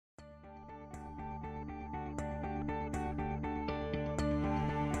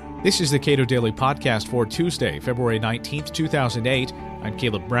This is the Cato Daily Podcast for Tuesday, February 19th, 2008. I'm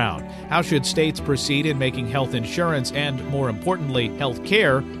Caleb Brown. How should states proceed in making health insurance and, more importantly, health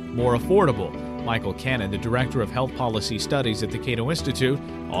care more affordable? Michael Cannon, the Director of Health Policy Studies at the Cato Institute,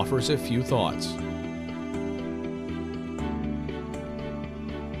 offers a few thoughts.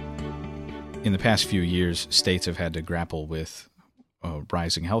 In the past few years, states have had to grapple with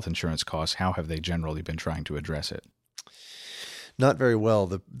rising health insurance costs. How have they generally been trying to address it? Not very well.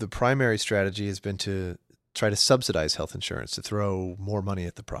 The primary strategy has been to try to subsidize health insurance, to throw more money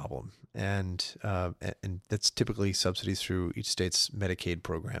at the problem. And that's typically subsidies through each state's Medicaid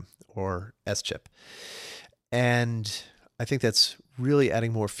program or SCHIP. And I think that's really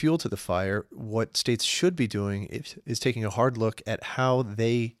adding more fuel to the fire. What states should be doing is taking a hard look at how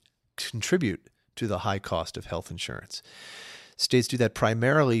they contribute to the high cost of health insurance. States do that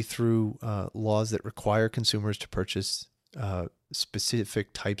primarily through laws that require consumers to purchase specific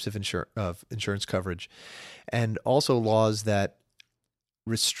types of insurance coverage, and also laws that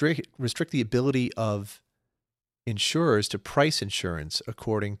restrict the ability of insurers to price insurance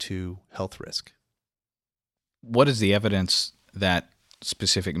according to health risk. What is the evidence that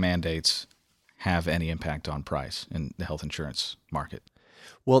specific mandates have any impact on price in the health insurance market?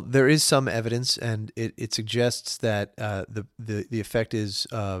 Well, there is some evidence, and it suggests that the effect is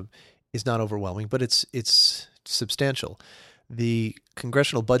not overwhelming, but it's substantial. The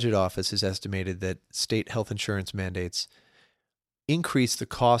Congressional Budget Office has estimated that state health insurance mandates increase the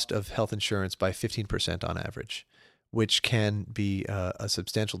cost of health insurance by 15% on average, which can be a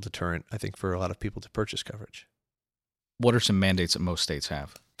substantial deterrent, I think, for a lot of people to purchase coverage. What are some mandates that most states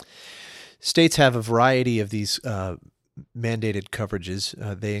have? States have a variety of these mandated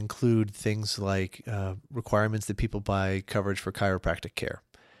coverages. They include things like requirements that people buy coverage for chiropractic care.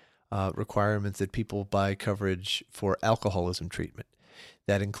 Requirements that people buy coverage for alcoholism treatment.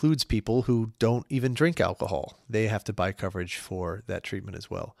 That includes people who don't even drink alcohol. They have to buy coverage for that treatment as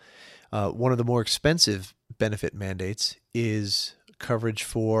well. One of the more expensive benefit mandates is coverage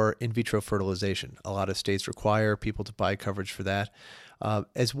for in vitro fertilization. A lot of states require people to buy coverage for that,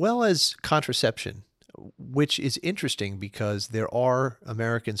 as well as contraception, which is interesting because there are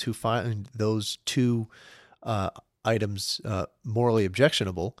Americans who find those two items morally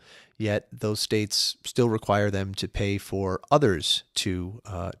objectionable, yet those states still require them to pay for others to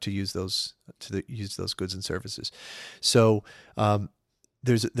use those goods and services. So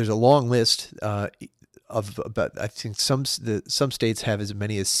there's a long list of about, I think some states have as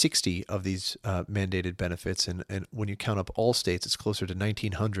many as 60 of these mandated benefits, and when you count up all states, it's closer to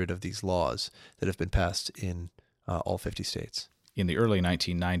 1,900 of these laws that have been passed in all 50 states. In the early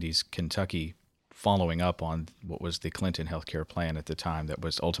 1990s, Kentucky, following up on what was the Clinton healthcare plan at the time that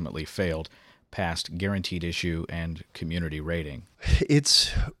was ultimately failed, passed guaranteed issue and community rating.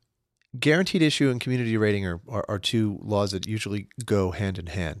 It's guaranteed issue and community rating are two laws that usually go hand in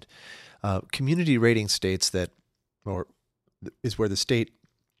hand. Community rating states that, or is where the state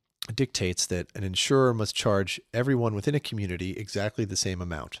dictates that an insurer must charge everyone within a community exactly the same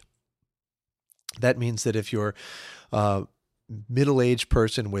amount. That means that if you're middle-aged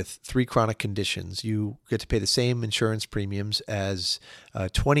person with 3 chronic conditions, you get to pay the same insurance premiums as a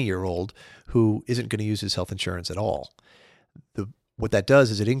 20-year-old who isn't going to use his health insurance at all. What that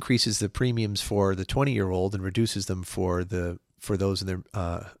does is it increases the premiums for the 20-year-old and reduces them for those who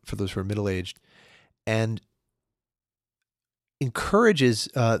are middle-aged, and encourages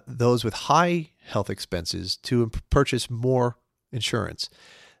those with high health expenses to purchase more insurance.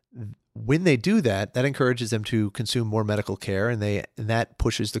 When they do that, that encourages them to consume more medical care, and that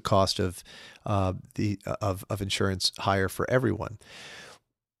pushes the cost of insurance higher for everyone.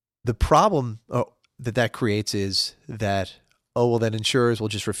 The problem that creates is that then insurers will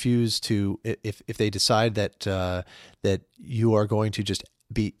just refuse to, if they decide that you're going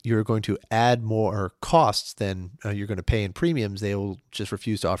to add more costs than you're going to pay in premiums, they will just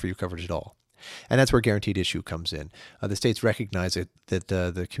refuse to offer you coverage at all. And that's where guaranteed issue comes in. The states recognize that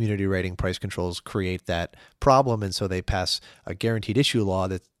the community rating price controls create that problem, and so they pass a guaranteed issue law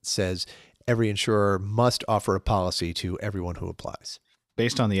that says every insurer must offer a policy to everyone who applies.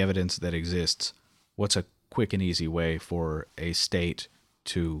 Based on the evidence that exists, what's a quick and easy way for a state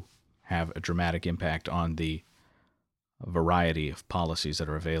to have a dramatic impact on the variety of policies that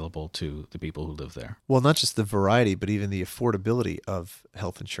are available to the people who live there? Well, not just the variety, but even the affordability of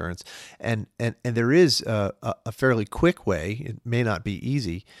health insurance. And there is a fairly quick way, it may not be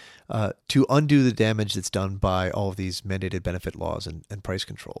easy, to undo the damage that's done by all of these mandated benefit laws and price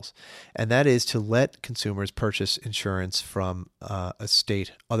controls. And that is to let consumers purchase insurance from a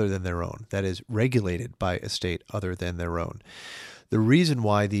state other than their own, that is regulated by a state other than their own. The reason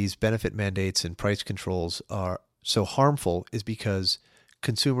why these benefit mandates and price controls are so harmful is because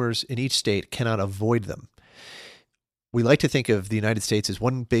consumers in each state cannot avoid them. We like to think of the United States as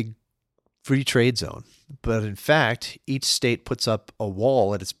one big free trade zone, but in fact, each state puts up a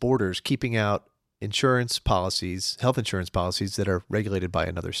wall at its borders, keeping out insurance policies, health insurance policies that are regulated by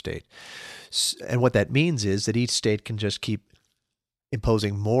another state. And what that means is that each state can just keep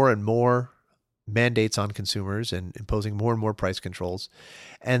imposing more and more mandates on consumers and imposing more and more price controls,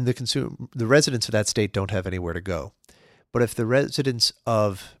 and the residents of that state don't have anywhere to go. But if the residents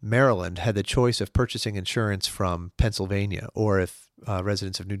of Maryland had the choice of purchasing insurance from Pennsylvania, or if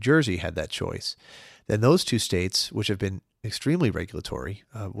residents of New Jersey had that choice, then those two states, which have been extremely regulatory,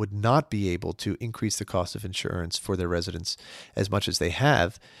 would not be able to increase the cost of insurance for their residents as much as they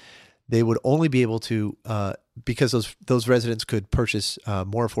have. They would only be able to, because those residents could purchase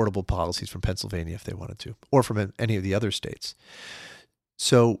more affordable policies from Pennsylvania if they wanted to, or from any of the other states.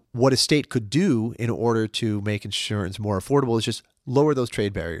 So what a state could do in order to make insurance more affordable is just lower those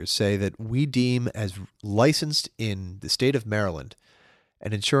trade barriers. Say that we deem as licensed in the state of Maryland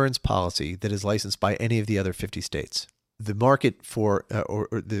an insurance policy that is licensed by any of the other 50 states. The market for or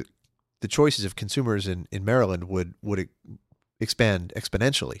the choices of consumers in Maryland would expand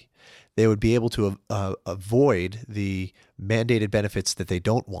exponentially. They would be able to avoid the mandated benefits that they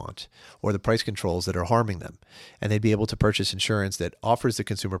don't want or the price controls that are harming them. And they'd be able to purchase insurance that offers the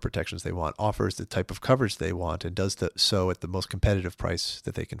consumer protections they want, offers the type of coverage they want, and does so at the most competitive price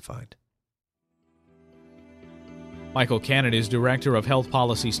that they can find. Michael Cannon is Director of Health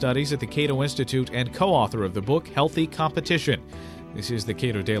Policy Studies at the Cato Institute and co-author of the book Healthy Competition. This is the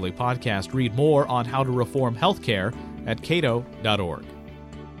Cato Daily Podcast. Read more on how to reform healthcare at cato.org.